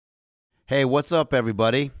Hey, what's up,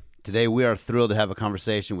 everybody? Today we are thrilled to have a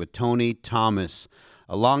conversation with Tony Thomas,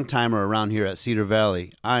 a long-timer around here at Cedar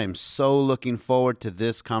Valley. I am so looking forward to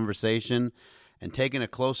this conversation and taking a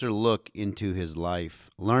closer look into his life,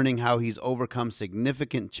 learning how he's overcome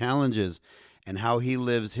significant challenges and how he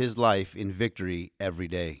lives his life in victory every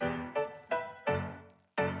day.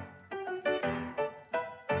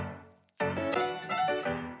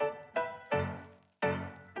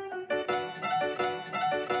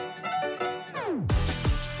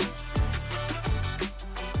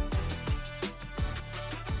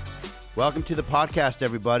 Welcome to the podcast,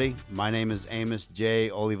 everybody. My name is Amos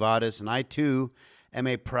J. Olivares, and I, too, am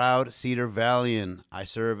a proud Cedar Valleyan. I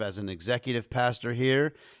serve as an executive pastor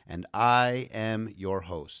here, and I am your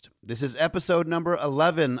host. This is episode number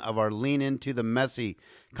 11 of our Lean Into the Messy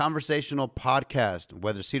conversational podcast.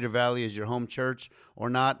 Whether Cedar Valley is your home church or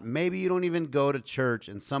not, maybe you don't even go to church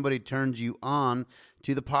and somebody turns you on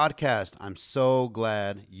to the podcast. I'm so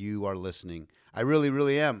glad you are listening. I really,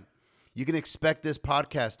 really am. You can expect this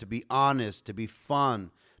podcast to be honest, to be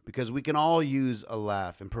fun, because we can all use a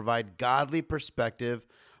laugh and provide godly perspective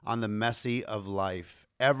on the messy of life.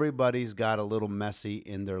 Everybody's got a little messy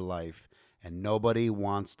in their life, and nobody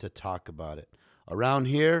wants to talk about it. Around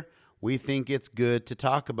here, we think it's good to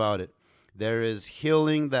talk about it. There is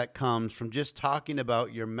healing that comes from just talking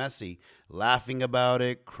about your messy, laughing about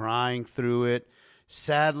it, crying through it.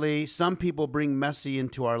 Sadly, some people bring messy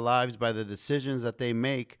into our lives by the decisions that they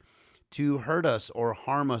make to hurt us or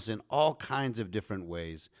harm us in all kinds of different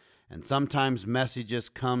ways. And sometimes messy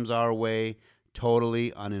just comes our way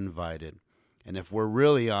totally uninvited. And if we're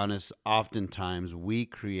really honest, oftentimes we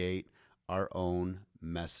create our own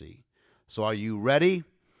messy. So are you ready?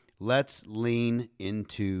 Let's lean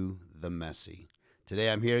into the messy. Today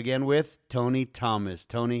I'm here again with Tony Thomas.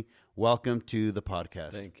 Tony, welcome to the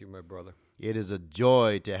podcast. Thank you, my brother. It is a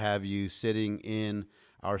joy to have you sitting in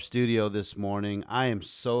our studio this morning. I am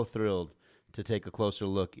so thrilled to take a closer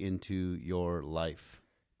look into your life.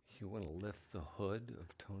 You want to lift the hood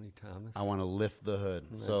of Tony Thomas? I want to lift the hood.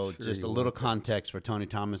 So sure just a little context for Tony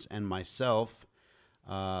Thomas and myself.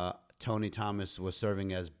 Tony Thomas was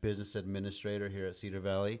serving as business administrator here at Cedar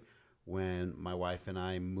Valley when my wife and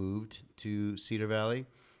I moved to Cedar Valley.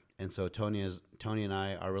 And so Tony and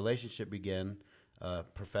I, our relationship began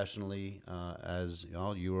professionally as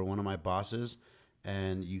you were one of my bosses.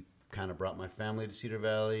 And you kind of brought my family to Cedar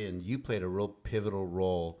Valley, and you played a real pivotal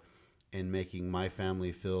role in making my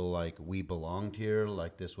family feel like we belonged here,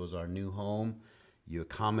 like this was our new home. You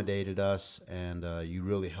accommodated us, and you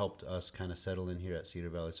really helped us kind of settle in here at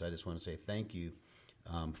Cedar Valley. So I just want to say thank you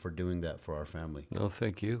for doing that for our family. No,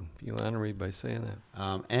 thank you. You honor me by saying that.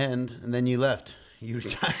 And then you left. You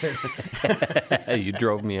retired. You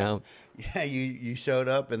drove me out. Yeah, you showed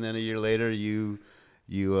up, and then a year later you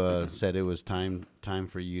said it was time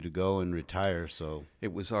for you to go and retire. So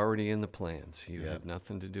it was already in the plans. You had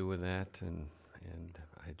nothing to do with that, and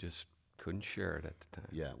I just couldn't share it at the time.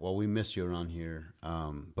 Yeah, well, we miss you around here,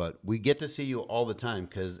 but we get to see you all the time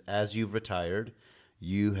because as you've retired,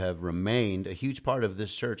 you have remained a huge part of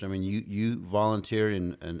this church. I mean, you volunteer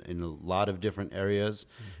in a lot of different areas.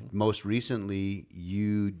 Mm-hmm. Most recently,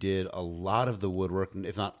 you did a lot of the woodwork,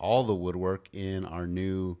 if not all the woodwork, in our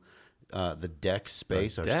new the deck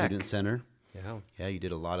space, our student center. Yeah, you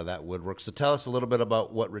did a lot of that woodwork. So tell us a little bit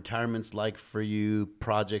about what retirement's like for you,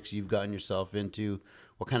 projects you've gotten yourself into,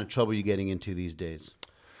 what kind of trouble you're getting into these days.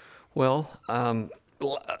 Well,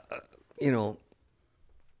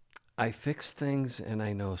 I fix things and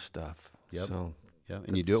I know stuff. Yep. So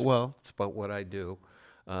and you do it well. It's about what I do.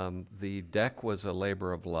 The deck was a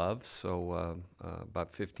labor of love. So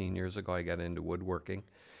about 15 years ago, I got into woodworking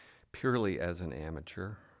purely as an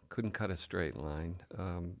amateur. Couldn't cut a straight line.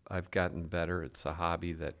 I've gotten better. It's a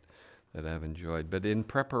hobby that I've enjoyed. But in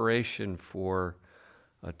preparation for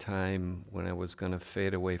a time when I was going to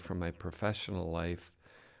fade away from my professional life,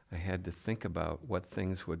 I had to think about what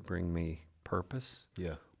things would bring me purpose,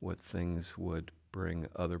 what things would bring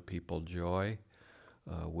other people joy.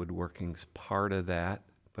 Woodworking's part of that,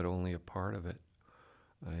 but only a part of it.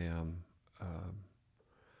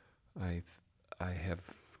 I have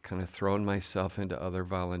kind of thrown myself into other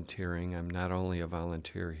volunteering. I'm not only a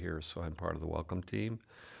volunteer here, so I'm part of the welcome team.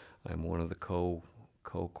 I'm one of the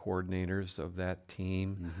co-coordinators of that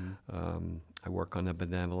team. Mm-hmm. I work on the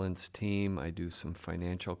benevolence team. I do some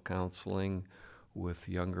financial counseling with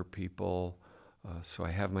younger people. So I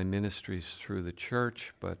have my ministries through the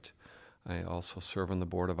church, but I also serve on the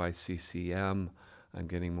board of ICCM. I'm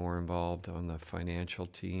getting more involved on the financial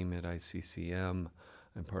team at ICCM.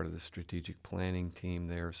 I'm part of the strategic planning team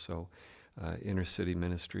there. So Inner city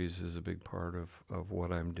ministries is a big part of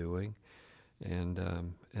what I'm doing, and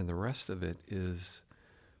the rest of it is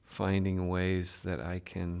finding ways that I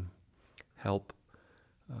can help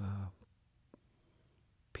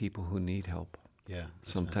people who need help. Yeah.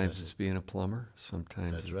 Sometimes fantastic. it's being a plumber,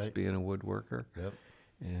 sometimes That's it's right. being a woodworker, Yep.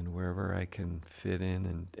 and wherever I can fit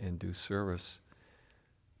in and do service,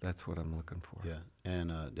 that's what I'm looking for. Yeah.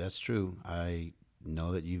 And that's true. I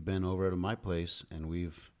know that you've been over at my place, and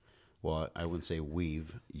well, I wouldn't say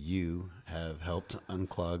you have helped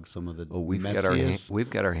unclog some of the Oh, messiest we've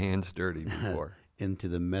got our hands dirty before. into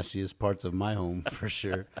the messiest parts of my home for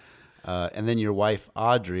sure. And then your wife,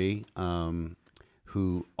 Audrey,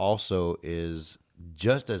 who also is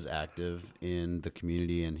just as active in the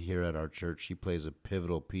community and here at our church. She plays a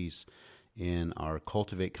pivotal piece in our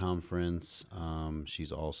Cultivate conference.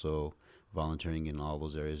 She's also volunteering in all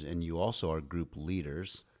those areas. And you also are group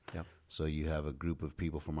leaders. Yep. So you have a group of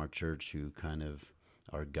people from our church who kind of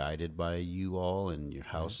are guided by you all, and your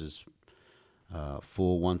house is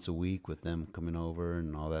full once a week with them coming over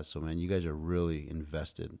and all that. So, man, you guys are really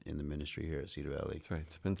invested in the ministry here at Cedar Valley. That's right.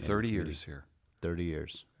 It's been 30 years here. 30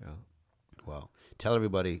 years. Yeah. Wow. Tell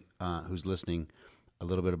everybody who's listening a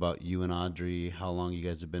little bit about you and Audrey, how long you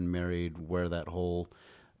guys have been married, where that whole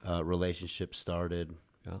relationship started.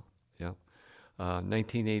 Yeah. Yeah.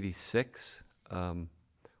 1986,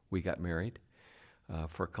 we got married.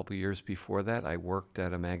 For a couple of years before that, I worked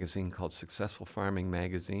at a magazine called Successful Farming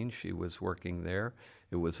Magazine. She was working there.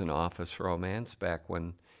 It was an office romance back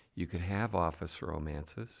when you could have office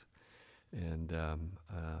romances. And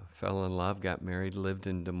fell in love, got married, lived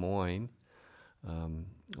in Des Moines.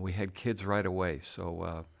 We had kids right away.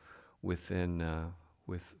 So with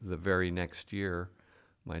the very next year,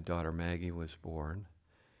 my daughter Maggie was born.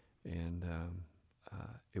 And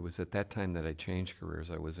it was at that time that I changed careers.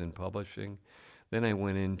 I was in publishing. Then I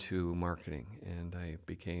went into marketing, and I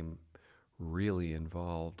became really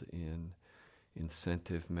involved in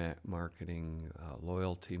incentive marketing,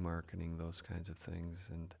 loyalty marketing, those kinds of things,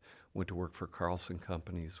 and went to work for Carlson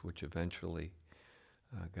Companies, which eventually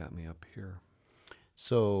got me up here.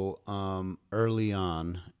 So early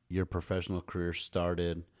on, your professional career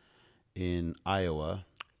started in Iowa.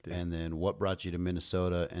 And then what brought you to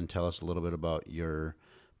Minnesota? And tell us a little bit about your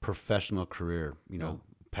professional career,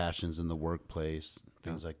 passions in the workplace,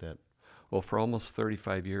 things like that. Well, for almost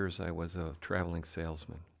 35 years, I was a traveling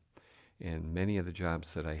salesman. And many of the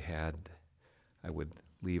jobs that I had, I would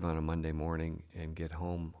leave on a Monday morning and get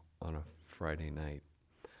home on a Friday night.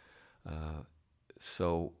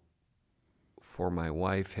 So for my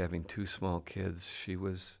wife, having two small kids, she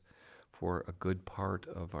was, for a good part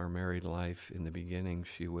of our married life in the beginning,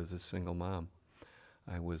 she was a single mom.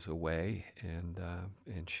 I was away, and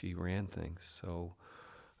she ran things. So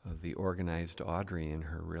the organized Audrey in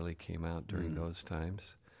her really came out during those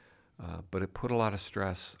times. But it put a lot of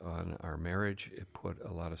stress on our marriage. It put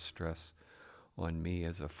a lot of stress on me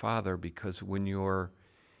as a father, because when you're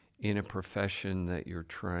in a profession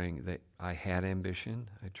that I had ambition.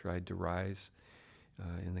 I tried to rise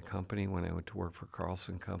in the company. When I went to work for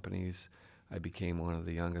Carlson Companies, I became one of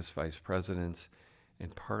the youngest vice presidents,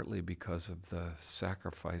 and partly because of the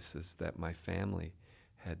sacrifices that my family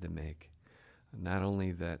had to make. Not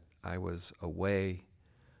only that I was away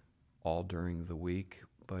all during the week,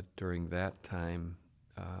 but during that time,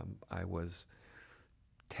 I was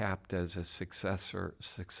tapped as a successor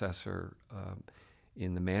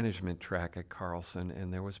in the management track at Carlson,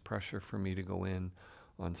 and there was pressure for me to go in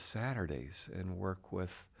on Saturdays and work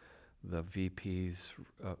with the VPs,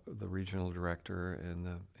 the regional director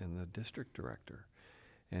and the district director.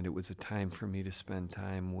 And it was a time for me to spend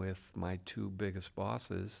time with my two biggest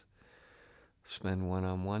bosses, spend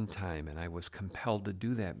one-on-one time, and I was compelled to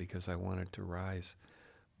do that because I wanted to rise.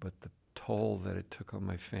 But the toll that it took on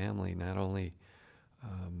my family, not only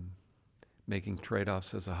making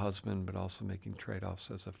trade-offs as a husband, but also making trade-offs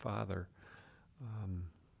as a father.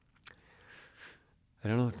 I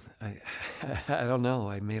don't know. I don't know.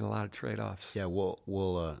 I made a lot of trade-offs. Yeah,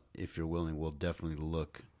 we'll if you're willing, we'll definitely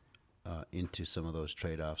look into some of those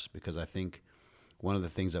trade-offs, because I think one of the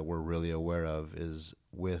things that we're really aware of is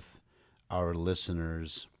with our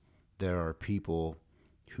listeners, there are people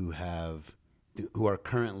who are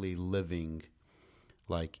currently living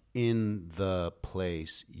like in the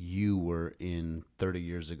place you were in 30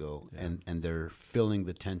 years ago, and they're feeling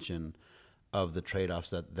the tension of the trade-offs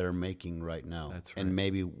that they're making right now. That's right. And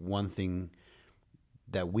maybe one thing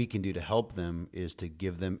that we can do to help them is to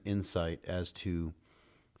give them insight as to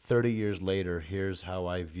 30 years later, here's how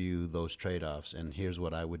I view those trade-offs, and here's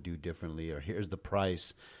what I would do differently, or here's the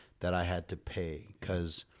price that I had to pay.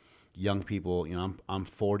 Because young people, I'm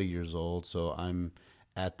 40 years old, so I'm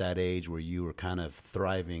at that age where you were kind of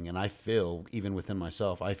thriving, and I feel, even within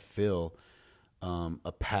myself, I feel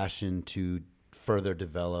a passion to further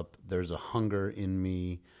develop. There's a hunger in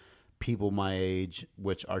me. People my age,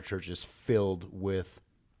 which our church is filled with,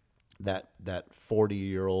 that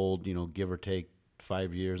 40-year-old, give or take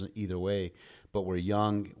 5 years either way. But we're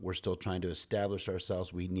young. We're still trying to establish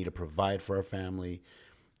ourselves. We need to provide for our family.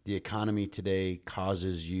 The economy today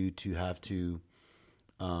causes you to have to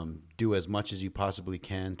do as much as you possibly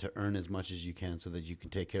can to earn as much as you can so that you can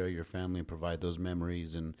take care of your family and provide those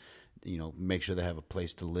memories and, make sure they have a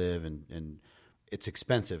place to live. And it's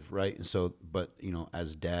expensive, right? And so, but,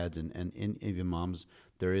 as dads and even moms,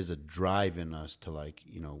 there is a drive in us to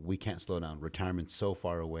we can't slow down. Retirement's so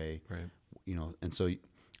far away, Right. And so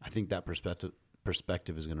I think that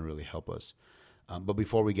perspective is going to really help us. But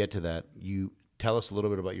before we get to that, you tell us a little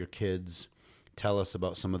bit about your kids. Tell us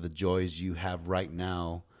about some of the joys you have right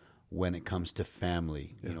now when it comes to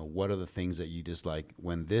family. Yeah. What are the things that you just like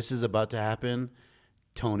when this is about to happen?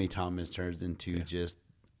 Tony Thomas turns into just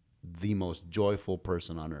the most joyful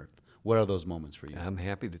person on earth. What are those moments for you? I'm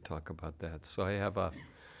happy to talk about that. So I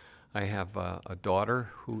have a daughter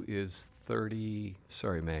who is 30.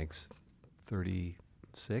 Sorry, Mags,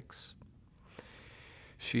 36.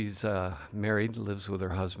 She's married, lives with her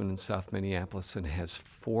husband in South Minneapolis, and has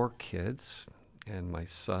 4 kids. And my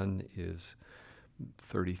son is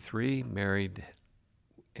 33, married,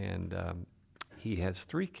 and he has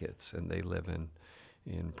 3 kids, and they live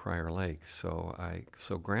in Prior Lake. So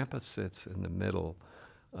Grandpa sits in the middle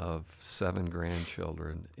of 7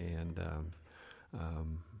 grandchildren, and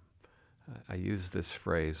I use this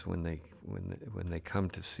phrase when they come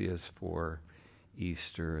to see us for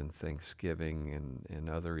Easter and Thanksgiving and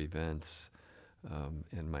other events,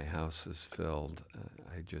 and my house is filled.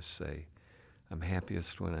 I just say, I'm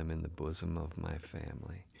happiest when I'm in the bosom of my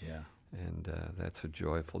family. Yeah. And that's a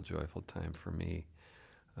joyful, joyful time for me.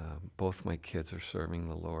 Both my kids are serving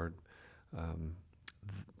the Lord.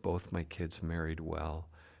 Both my kids married well,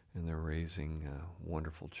 and they're raising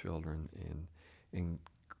wonderful children. And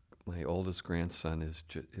my oldest grandson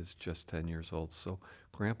is just 10 years old, so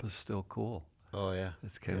Grandpa's still cool. Oh, yeah.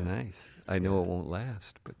 That's kind of nice. I know it won't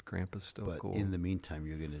last, but Grandpa's still cool. But in the meantime,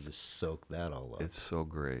 you're going to just soak that all up. It's so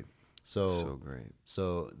great. So great.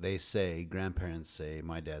 So they say, grandparents say,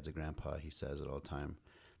 my dad's a grandpa, he says it all the time,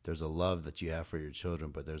 there's a love that you have for your children,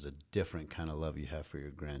 but there's a different kind of love you have for your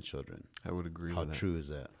grandchildren. I would agree with that. How true is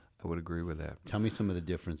that? I would agree with that. Tell me some of the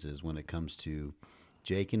differences when it comes to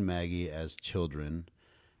Jake and Maggie as children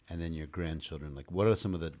and then your grandchildren. Like, what are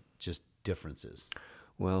some of the just differences?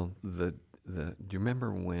 Well, do you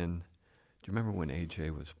remember when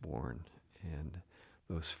AJ was born, and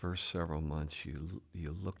those first several months you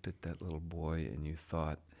looked at that little boy and you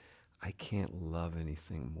thought, I can't love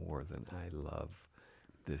anything more than I love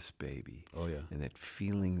this baby. Oh, yeah. And that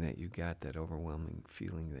feeling that you got, that overwhelming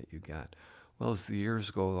feeling that you got. Well, as the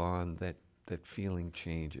years go on, that feeling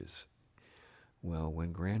changes. Well,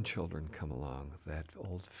 when grandchildren come along, that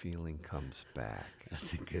old feeling comes back.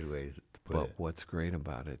 That's a good way to put it. But what's great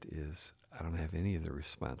about it is I don't have any of the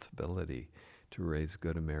responsibility to raise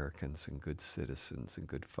good Americans and good citizens and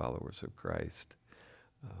good followers of Christ.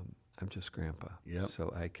 I'm just Grandpa. Yep.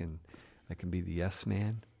 So I can be the yes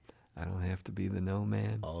man. I don't have to be the no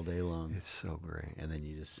man. All day long. It's so great. And then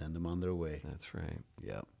you just send them on their way. That's right.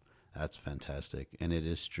 Yep. That's fantastic. And it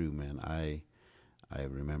is true, man. I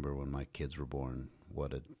remember when my kids were born,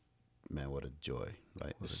 what a joy,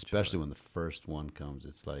 right? Especially when the first one comes.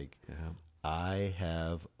 It's like, I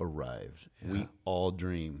have arrived. Yeah. We all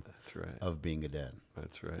dream of being a dad.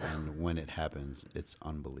 That's right. And when it happens, it's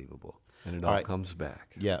unbelievable. And it all comes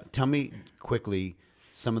back. Yeah. Tell me quickly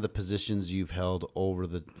some of the positions you've held over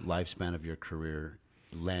the lifespan of your career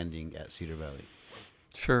landing at Cedar Valley.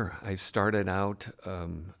 Sure. I started out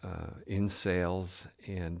in sales,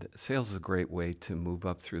 and sales is a great way to move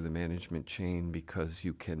up through the management chain because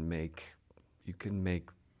you can make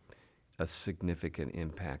a significant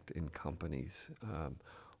impact in companies.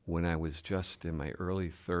 When I was just in my early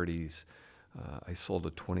 30s, I sold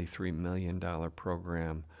a $23 million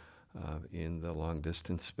program in the long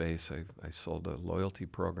distance space. I sold a loyalty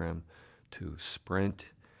program to Sprint,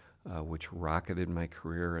 which rocketed my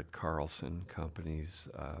career at Carlson Companies.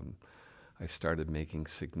 I started making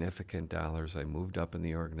significant dollars. I moved up in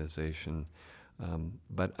the organization,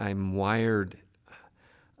 but I'm wired.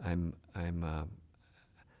 I'm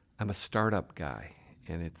a startup guy,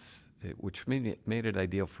 and which made it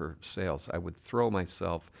ideal for sales. I would throw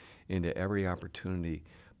myself into every opportunity,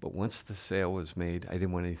 but once the sale was made, I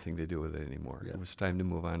didn't want anything to do with it anymore. Yep. It was time to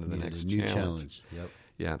move on to the next challenge. Yep.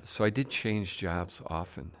 Yeah, so I did change jobs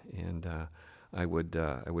often, and I would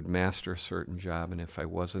master a certain job, and if I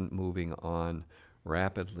wasn't moving on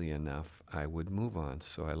rapidly enough, I would move on.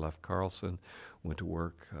 So I left Carlson, went to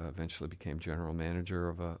work, eventually became general manager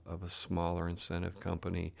of a smaller incentive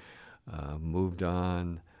company, moved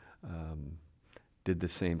on, um, did the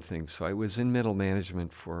same thing. So I was in middle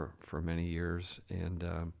management for many years,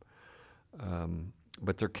 and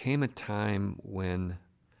but there came a time when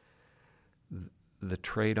the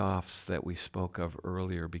trade-offs that we spoke of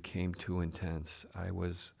earlier became too intense. I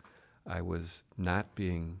was not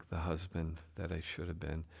being the husband that I should have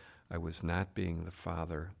been. I was not being the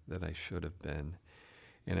father that I should have been.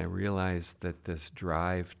 And I realized that this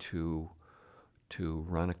drive to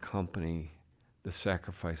run a company, the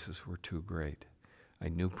sacrifices were too great. I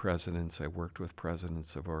knew presidents, I worked with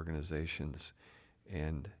presidents of organizations,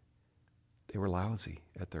 and they were lousy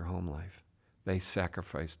at their home life. They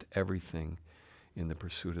sacrificed everything in the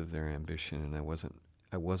pursuit of their ambition, and I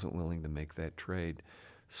wasn't willing to make that trade.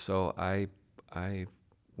 So I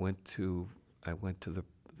went to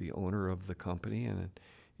the owner of the company and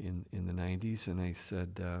in the 90s, and I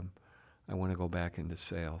said, I want to go back into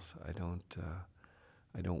sales. I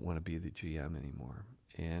don't want to be the GM anymore.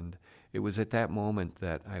 And it was at that moment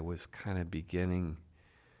that I was kind of beginning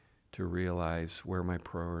to realize where my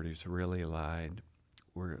priorities really lay,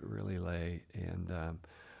 and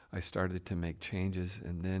I started to make changes,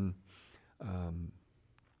 and then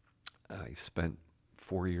I spent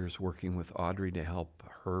 4 years working with Audrey to help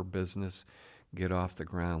her business get off the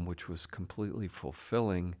ground, which was completely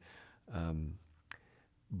fulfilling.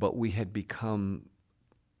 But we had become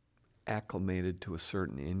acclimated to a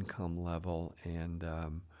certain income level, and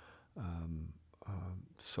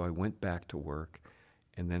so I went back to work,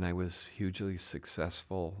 and then I was hugely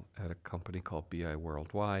successful at a company called BI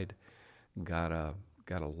Worldwide. Got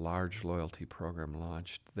a large loyalty program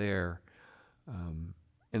launched there,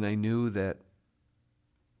 and I knew that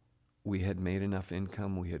we had made enough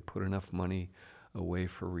income, we had put enough money away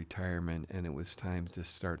for retirement, and it was time to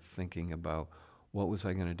start thinking about what was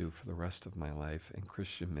I going to do for the rest of my life. And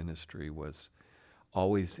Christian ministry was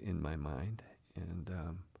always in my mind. And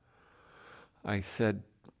I said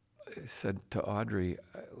to Audrey,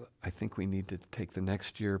 I think we need to take the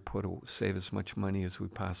next year, save as much money as we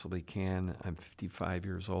possibly can. I'm 55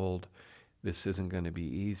 years old. This isn't going to be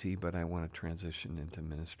easy, but I want to transition into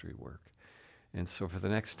ministry work. And so for the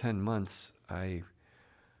next 10 months, I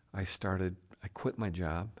quit my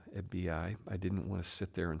job at BI. I didn't want to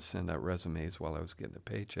sit there and send out resumes while I was getting a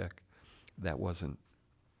paycheck. That wasn't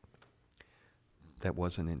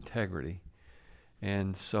integrity.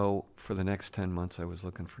 And so for the next 10 months, I was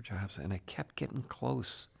looking for jobs, and I kept getting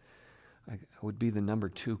close. I would be the number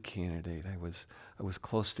 2 candidate. I was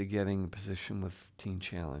close to getting a position with Teen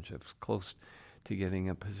Challenge. I was close to getting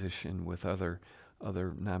a position with other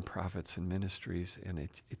nonprofits and ministries, and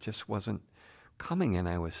it just wasn't coming, and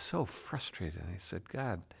I was so frustrated. I said,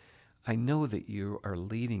 God, I know that you are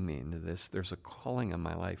leading me into this. There's a calling on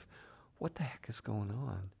my life. What the heck is going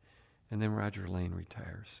on? And then Roger Lane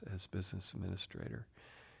retires as business administrator.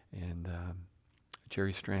 And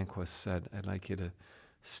Jerry Stranquist said, I'd like you to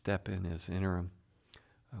step in as interim,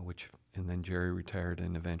 and then Jerry retired,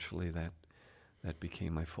 and eventually that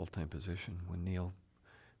became my full-time position. When Neil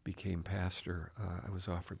became pastor, I was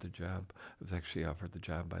offered the job. I was actually offered the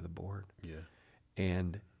job by the board. Yeah.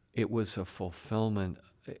 And it was a fulfillment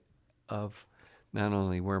of not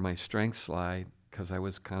only where my strengths lie, because I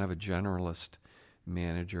was kind of a generalist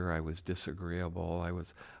manager. I was disagreeable. I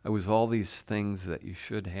was all these things that you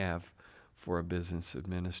should have for a business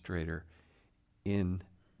administrator in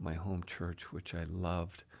my home church, which I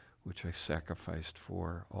loved, which I sacrificed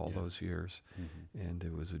for all those years. Mm-hmm. And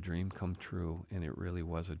it was a dream come true, and it really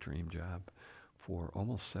was a dream job for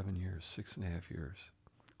almost 7 years, 6.5 years.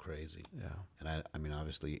 Crazy. Yeah. And I mean,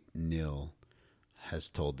 obviously, Neil has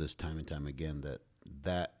told this time and time again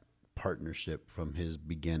that partnership from his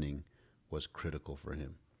beginning was critical for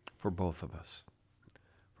him. For both of us.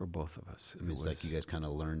 I mean, it's like you guys kind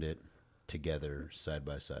of learned it together, side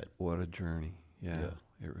by side. What a journey. Yeah.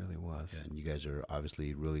 It really was. Yeah, and you guys are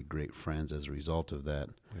obviously really great friends as a result of that.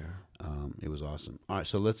 Yeah. It was awesome. All right,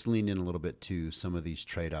 so let's lean in a little bit to some of these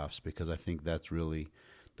trade-offs, because I think that's really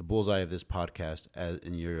the bullseye of this podcast,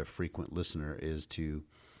 and you're a frequent listener, is to,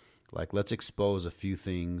 let's expose a few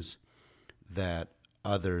things that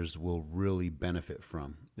others will really benefit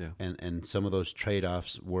from. Yeah. And some of those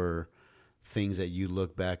trade-offs were things that you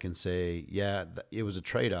look back and say, it was a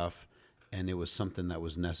trade-off, and it was something that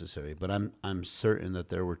was necessary. But I'm certain that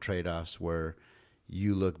there were trade-offs where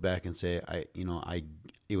you look back and say,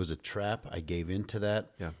 it was a trap. I gave into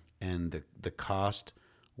that. Yeah. And the cost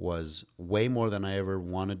was way more than I ever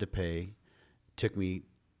wanted to pay. Took me,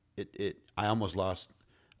 I almost lost.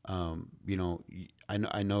 I know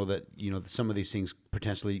that some of these things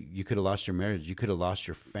potentially you could have lost your marriage, you could have lost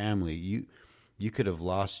your family, you could have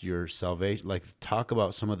lost your salvation. Like, talk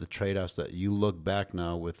about some of the trade-offs that you look back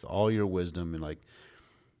now with all your wisdom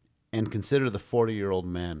and consider the 40-year-old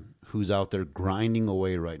man who's out there grinding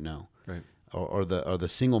away right now, Right. or the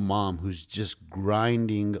single mom who's just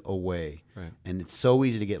grinding away, Right. and it's so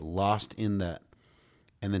easy to get lost in that.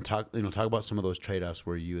 And then talk about some of those trade-offs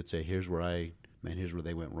where you would say, here's where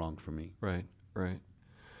they went wrong for me. Right. Right.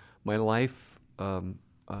 My life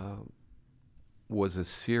was a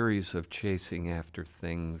series of chasing after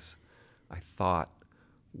things I thought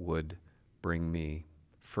would bring me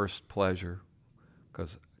first pleasure,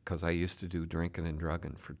 because I used to do drinking and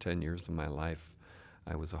drugging for 10 years of my life.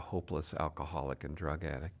 I was a hopeless alcoholic and drug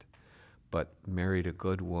addict, but married a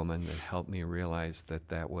good woman that helped me realize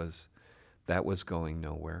that was going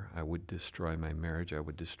nowhere. I would destroy my marriage. I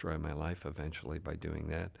would destroy my life eventually by doing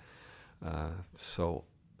that. So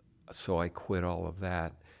I quit all of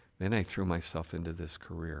that. Then I threw myself into this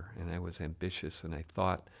career, and I was ambitious, and I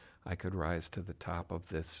thought I could rise to the top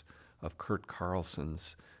of Kurt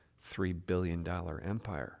Carlson's $3 billion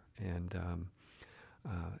empire. And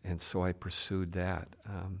so I pursued that.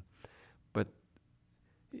 But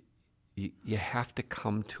you have to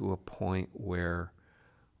come to a point where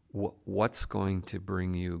what's going to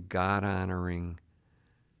bring you God-honoring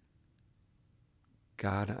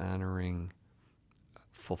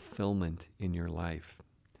fulfillment in your life.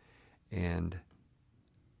 And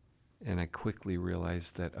I quickly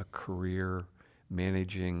realized that a career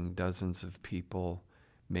managing dozens of people,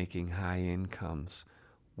 making high incomes,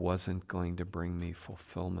 wasn't going to bring me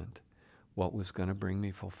fulfillment. What was going to bring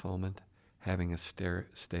me fulfillment? Having a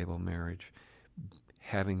stable marriage,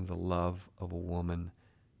 having the love of a woman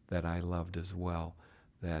that I loved as well,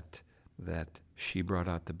 that she brought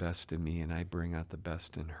out the best in me and I bring out the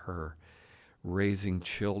best in her, raising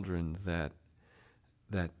children that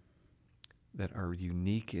are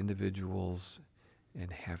unique individuals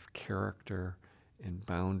and have character and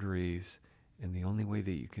boundaries, and the only way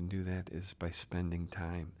that you can do that is by spending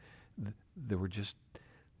time. There were just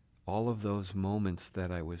all of those moments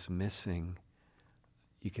that I was missing,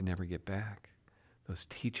 you can never get back. Those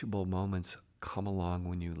teachable moments come along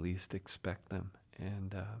when you least expect them,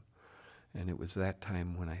 and it was that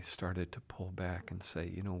time when I started to pull back and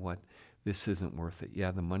say, you know what, this isn't worth it.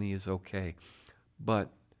 Yeah, the money is okay,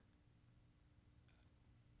 but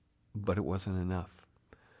it wasn't enough.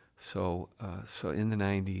 So in the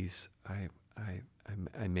 90s, I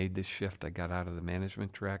made this shift. I got out of the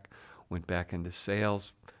management track, went back into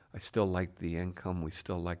sales. I still liked the income. We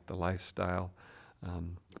still liked the lifestyle,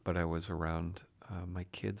 but I was around my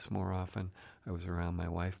kids more often. I was around my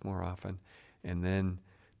wife more often. And then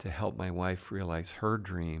to help my wife realize her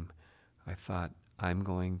dream, I thought, I'm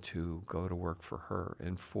going to go to work for her.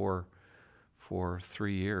 And for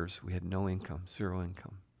 3 years, we had no income, zero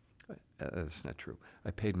income. That's not true.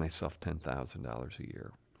 I paid myself $10,000 a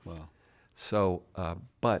year. Wow. So,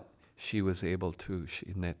 but she was able to,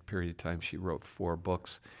 in that period of time, she wrote 4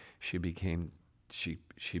 books. She became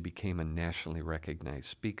a nationally recognized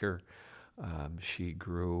speaker. She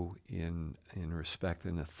grew in respect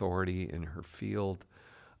and authority in her field,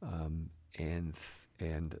 and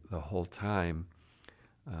the whole time,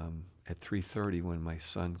 at 3:30 when my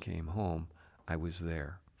son came home, I was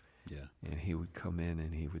there. Yeah. And he would come in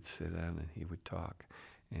and he would sit down and he would talk,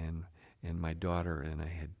 and my daughter and I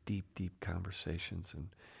had deep conversations,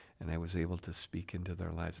 and I was able to speak into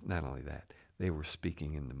their lives. Not only that, they were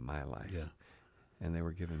speaking into my life. Yeah. And they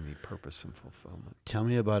were giving me purpose and fulfillment. Tell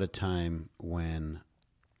me about a time when,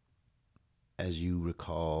 as you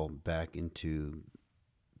recall back into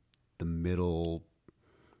the middle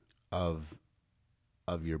of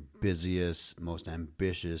your busiest, most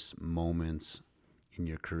ambitious moments in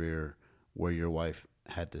your career, where your wife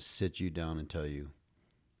had to sit you down and tell you,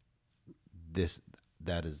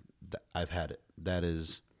 I've had it. That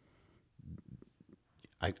is,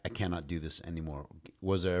 I cannot do this anymore.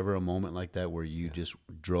 Was there ever a moment like that where you just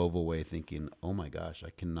drove away thinking, oh my gosh, I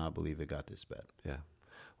cannot believe it got this bad? Yeah.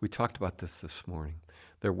 We talked about this morning.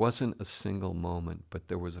 There wasn't a single moment, but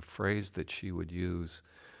there was a phrase that she would use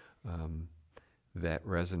that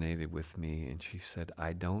resonated with me. And she said,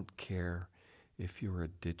 I don't care if you're a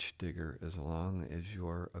ditch digger as long as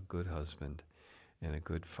you're a good husband and a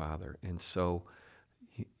good father. And so,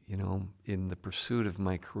 in the pursuit of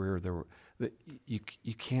my career,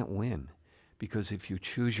 you can't win, because if you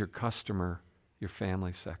choose your customer, your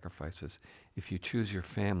family sacrifices. If you choose your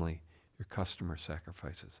family your customer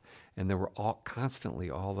sacrifices. And there were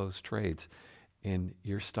constantly all those trades, and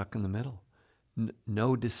you're stuck in the middle.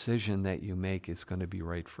 No decision that you make is going to be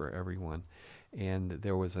right for everyone. And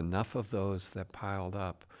there was enough of those that piled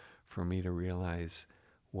up for me to realize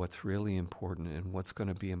what's really important and what's going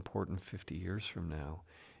to be important 50 years from now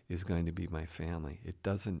is going to be my family. It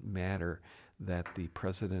doesn't matter that the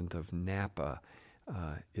president of Napa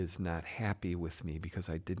is not happy with me because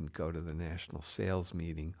I didn't go to the national sales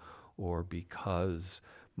meeting, or because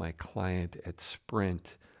my client at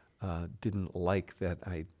Sprint didn't like that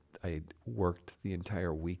I worked the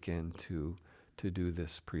entire weekend to do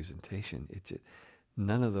this presentation.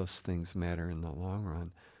 None of those things matter in the long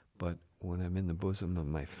run, but when I'm in the bosom of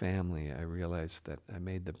my family, I realize that I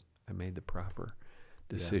made the proper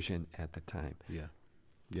decision at the time. Yeah.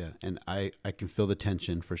 Yeah, and I can feel the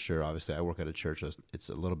tension for sure. Obviously, I work at a church, so it's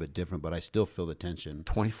a little bit different, but I still feel the tension.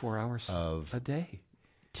 24 hours of a day.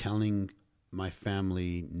 Telling my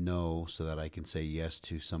family no so that I can say yes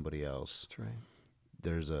to somebody else. That's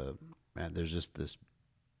right. There's just this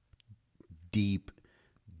deep,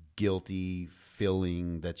 guilty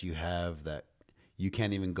feeling that you have that you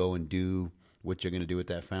can't even go and do what you're going to do with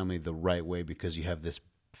that family the right way because you have this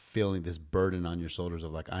feeling, this burden on your shoulders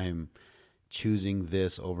of like, I am choosing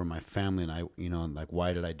this over my family, and like,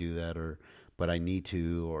 why did I do that? But I need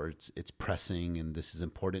to, or it's pressing, and this is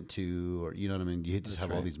important too, or you know what I mean? You just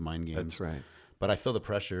have all these mind games. That's right. But I feel the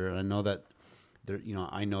pressure, and I know that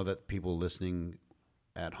I know that people listening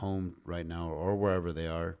at home right now or wherever they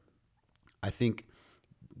are, I think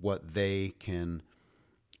what they can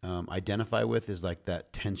identify with is like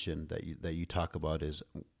that tension that you talk about is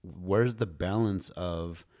where's the balance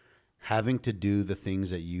of having to do the things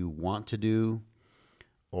that you want to do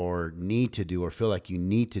or need to do or feel like you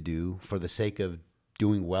need to do for the sake of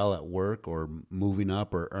doing well at work or moving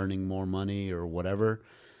up or earning more money or whatever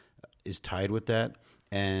is tied with that,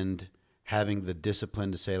 and having the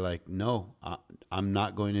discipline to say like, no, I'm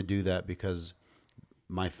not going to do that because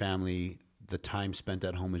my family, the time spent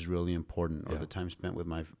at home is really important, or the time spent with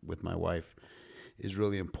my wife is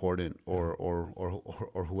really important, or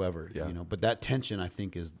whoever, But that tension, I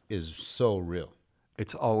think, is so real.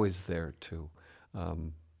 It's always there too.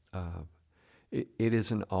 It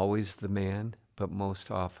isn't always the man, but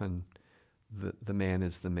most often the man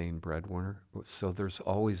is the main breadwinner. So there's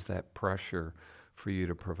always that pressure for you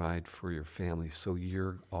to provide for your family. So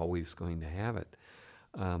you're always going to have it.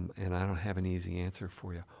 And I don't have an easy answer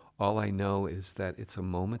for you. All I know is that it's a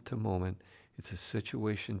moment to moment. It's a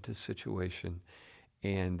situation to situation.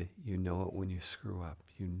 And you know it when you screw up.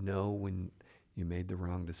 You know when you made the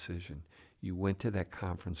wrong decision. You went to that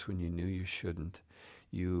conference when you knew you shouldn't.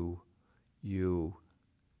 You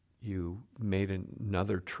made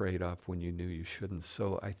another trade-off when you knew you shouldn't.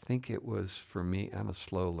 So I think it was, for me, I'm a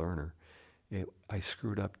slow learner. I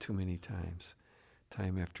screwed up too many times.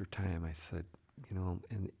 Time after time I said,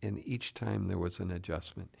 and each time there was an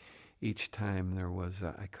adjustment. Each time there was,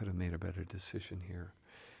 I could have made a better decision here.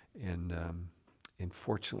 And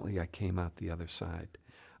fortunately, I came out the other side.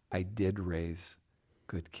 I did raise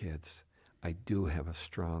good kids. I do have a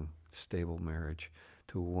strong, stable marriage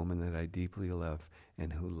to a woman that I deeply love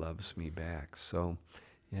and who loves me back. So,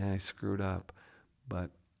 yeah, I screwed up, but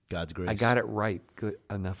God's grace. I got it right good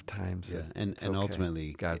enough times. Yeah, and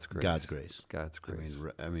ultimately, God's grace. God's grace. God's grace.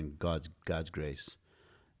 I mean, God's grace,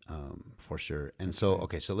 for sure. And so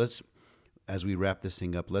let's, as we wrap this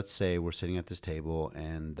thing up, let's say we're sitting at this table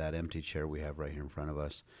and that empty chair we have right here in front of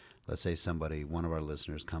us. Let's say one of our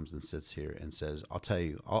listeners comes and sits here and says, "I'll tell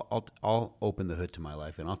you, I'll open the hood to my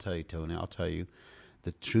life, and I'll tell you, Tony,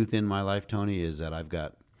 the truth in my life, Tony, is that I've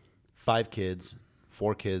got 4 kids,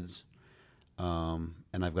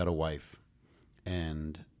 and I've got a wife,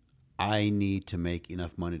 and I need to make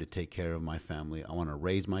enough money to take care of my family. I want to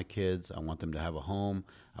raise my kids. I want them to have a home.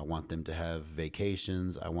 I want them to have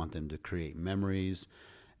vacations. I want them to create memories.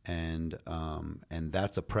 And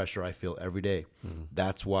that's a pressure I feel every day. Mm-hmm.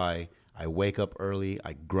 That's why I wake up early.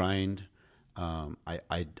 I grind.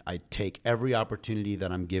 I take every opportunity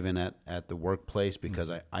that I'm given at the workplace because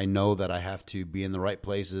I know that I have to be in the right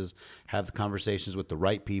places, have the conversations with the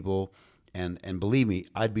right people. And believe me,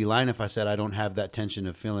 I'd be lying if I said I don't have that tension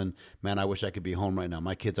of feeling, man, I wish I could be home right now.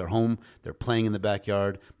 My kids are home. They're playing in the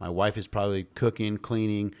backyard. My wife is probably cooking,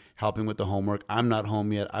 cleaning, helping with the homework. I'm not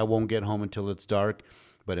home yet. I won't get home until it's dark.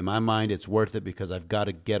 But in my mind, it's worth it because I've got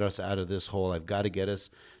to get us out of this hole. I got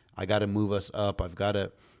to move us up. I've got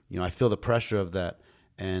to, I feel the pressure of that.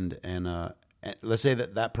 And let's say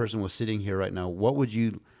that person was sitting here right now. What would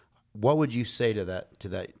you say to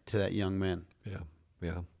that young man?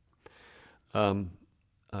 Yeah.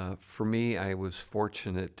 For me, I was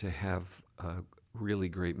fortunate to have really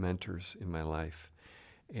great mentors in my life.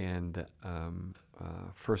 And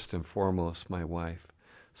first and foremost, my wife.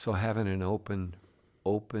 So having an open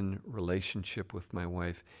relationship with my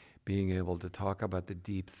wife, being able to talk about the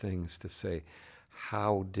deep things, to say,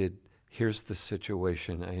 here's the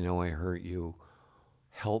situation, I know I hurt you,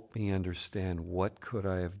 help me understand what could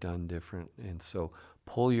I have done different. And so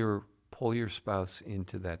pull your spouse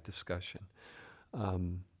into that discussion.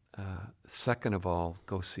 Second of all,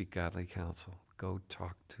 go seek godly counsel. Go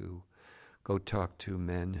talk to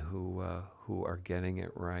men who are getting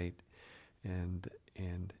it right, and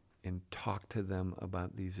talk to them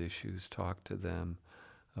about these issues. Talk to them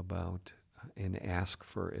about and ask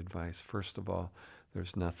for advice. First of all,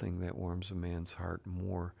 there's nothing that warms a man's heart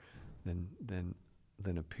more than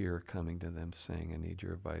a peer coming to them saying, "I need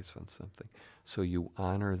your advice on something." So you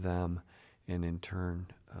honor them, and in turn,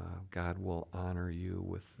 God will honor you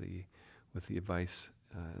with the advice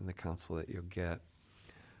and the counsel that you'll get.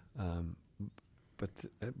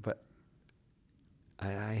 But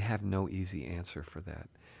I have no easy answer for that.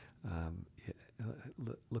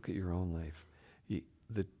 Look at your own life.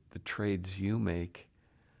 The trades you make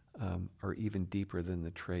are even deeper than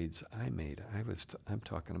the trades I made. I'm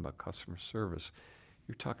talking about customer service.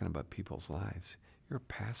 You're talking about people's lives. You're a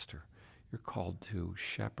pastor. You're called to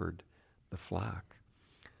shepherd the flock.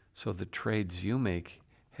 So the trades you make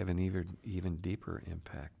have an even deeper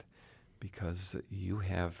impact, because you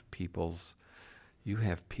have people's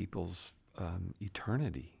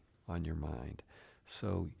eternity on your mind.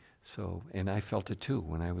 So, and I felt it too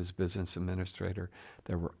when I was business administrator.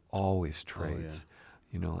 There were always trades.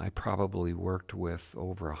 Oh, yeah. I probably worked with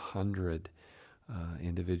over 100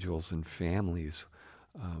 individuals and families,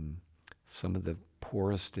 some of the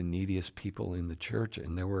poorest and neediest people in the church,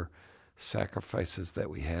 and there were sacrifices that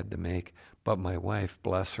we had to make. But my wife,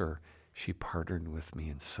 bless her, she partnered with me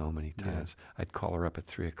in so many times. Yeah. I'd call her up at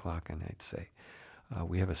 3:00 and I'd say,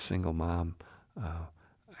 we have a single mom.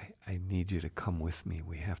 I need you to come with me.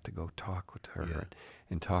 We have to go talk with her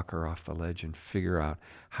and talk her off the ledge and figure out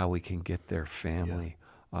how we can get their family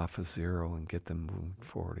off of zero and get them moving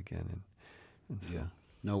forward again. And so.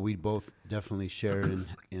 No, we both definitely shared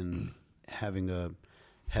in having a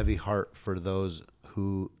heavy heart for those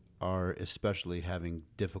who are especially having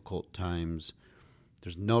difficult times.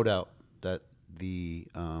 There's no doubt that the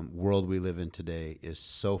world we live in today is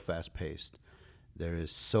so fast-paced. There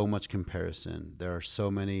is so much comparison. There are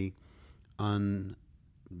so many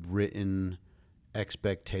unwritten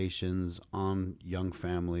expectations on young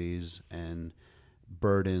families and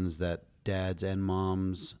burdens that dads and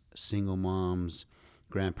moms, single moms,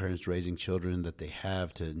 grandparents raising children, that they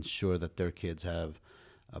have to ensure that their kids have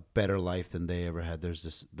a better life than they ever had.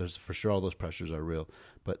 There's for sure all those pressures are real.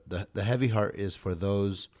 But the heavy heart is for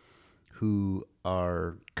those who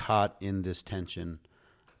are caught in this tension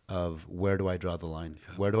of, where do I draw the line?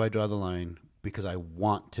 Yeah. Where do I draw the line? Because I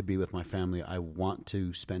want to be with my family. I want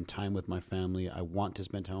to spend time with my family. I want to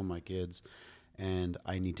spend time with my kids, and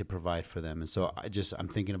I need to provide for them. And so I'm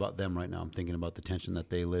thinking about them right now. I'm thinking about the tension that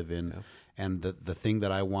they live in. Yeah. And the thing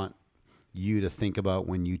that I want you to think about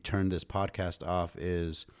when you turn this podcast off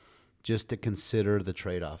is just to consider the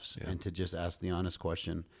trade-offs and to just ask the honest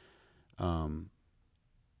question, are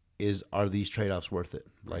these trade-offs worth it?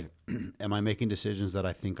 Like, am I making decisions that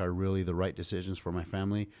I think are really the right decisions for my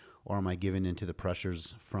family, or am I giving into the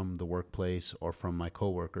pressures from the workplace or from my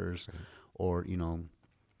coworkers? Right. Or,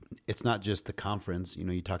 it's not just the conference.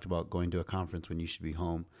 You talked about going to a conference when you should be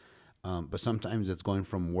home. But sometimes it's going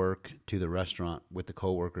from work to the restaurant with the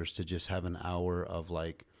coworkers to just have an hour of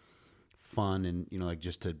like fun and, like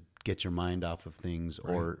just to get your mind off of things.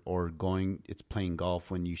 Right. Or it's playing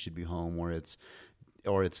golf when you should be home, or it's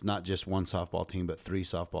not just one softball team, but 3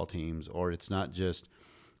 softball teams, or it's not just,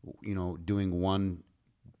 doing one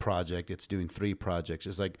project, it's doing 3 projects.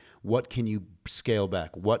 It's like, what can you scale back?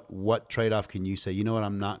 What trade-off can you say, what,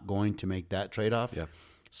 I'm not going to make that trade-off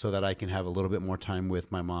so that I can have a little bit more time with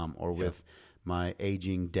my mom or with my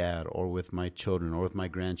aging dad or with my children or with my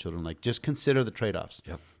grandchildren. Like, just consider the trade-offs.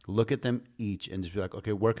 Yep. Look at them each and just be like,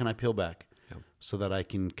 okay, where can I peel back so that I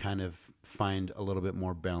can kind of find a little bit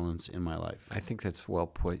more balance in my life? I think that's well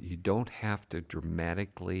put. You don't have to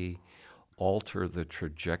dramatically alter the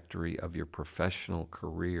trajectory of your professional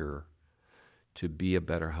career to be a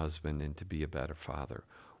better husband and to be a better father.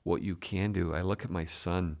 What you can do, I look at my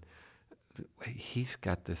son, he's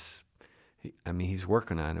got this, he's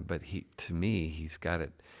working on it, but to me, he's got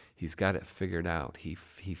it figured out. He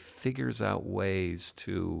figures out ways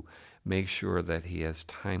to make sure that he has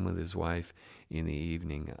time with his wife in the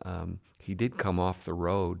evening. He did come off the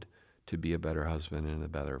road to be a better husband and a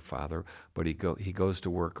better father. But he goes to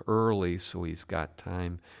work early, so he's got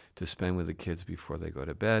time to spend with the kids before they go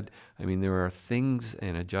to bed. I mean, there are things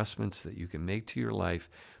and adjustments that you can make to your life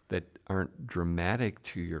that aren't dramatic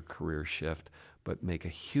to your career shift, but make a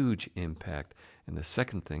huge impact. And the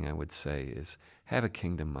second thing I would say is have a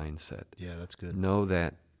kingdom mindset. Yeah, that's good. Know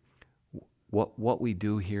that what we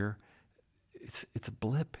do here, it's a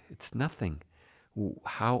blip. It's nothing.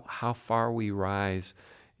 How far we rise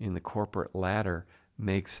in the corporate ladder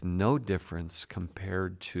makes no difference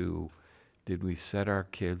compared to, did we set our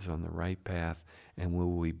kids on the right path, and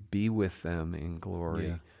will we be with them in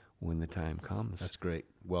glory when the time comes? That's great.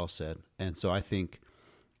 Well said. And so I think,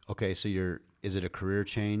 okay, so is it a career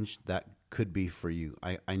change? That could be for you.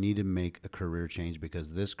 I need to make a career change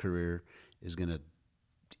because this career is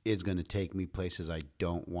gonna take me places I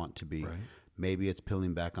don't want to be. Right. Maybe it's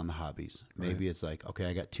peeling back on the hobbies. Maybe it's like, okay,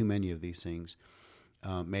 I got too many of these things.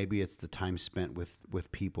 Maybe it's the time spent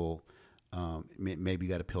with people. Maybe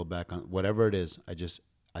you got to peel back on whatever it is.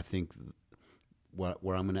 I think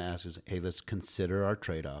where I'm going to ask is, hey, let's consider our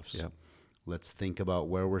trade-offs. Yep. Let's think about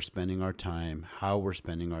where we're spending our time, how we're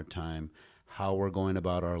spending our time, how we're going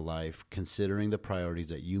about our life, considering the priorities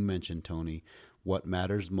that you mentioned, Tony, what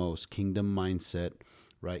matters most, kingdom mindset,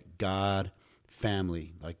 right? God,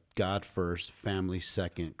 family, like God first, family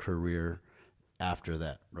second, career after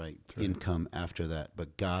that, right? Income after that,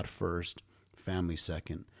 but God first, family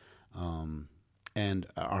second. And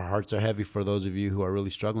our hearts are heavy for those of you who are really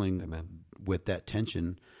struggling with that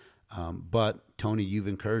tension. But Tony, you've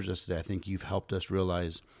encouraged us today. I think you've helped us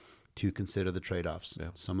realize to consider the trade-offs.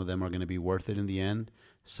 Yeah. Some of them are going to be worth it in the end.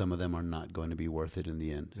 Some of them are not going to be worth it in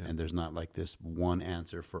the end. Yeah. And there's not like this one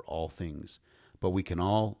answer for all things. But we can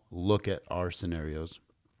all look at our scenarios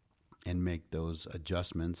and make those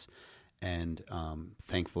adjustments. And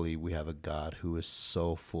thankfully, we have a God who is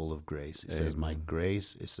so full of grace. He says, my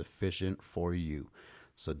grace is sufficient for you.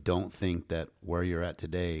 So don't think that where you're at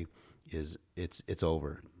today is it's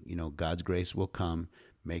over. You know, God's grace will come.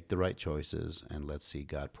 Make the right choices, and let's see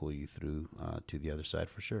God pull you through to the other side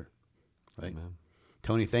for sure. Right? Amen.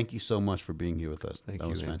 Tony, thank you so much for being here with us. Thank that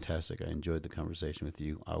you, was fantastic. I enjoyed the conversation with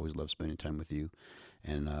you. I always love spending time with you.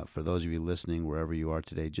 And for those of you listening, wherever you are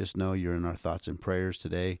today, just know you're in our thoughts and prayers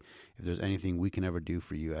today. If there's anything we can ever do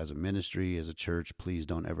for you as a ministry, as a church, please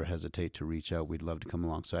don't ever hesitate to reach out. We'd love to come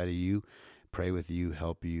alongside of you, pray with you,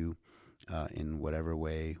 help you in whatever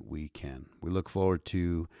way we can. We look forward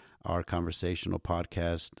to our conversational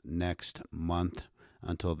podcast next month.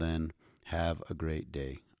 Until then, have a great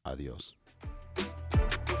day. Adios.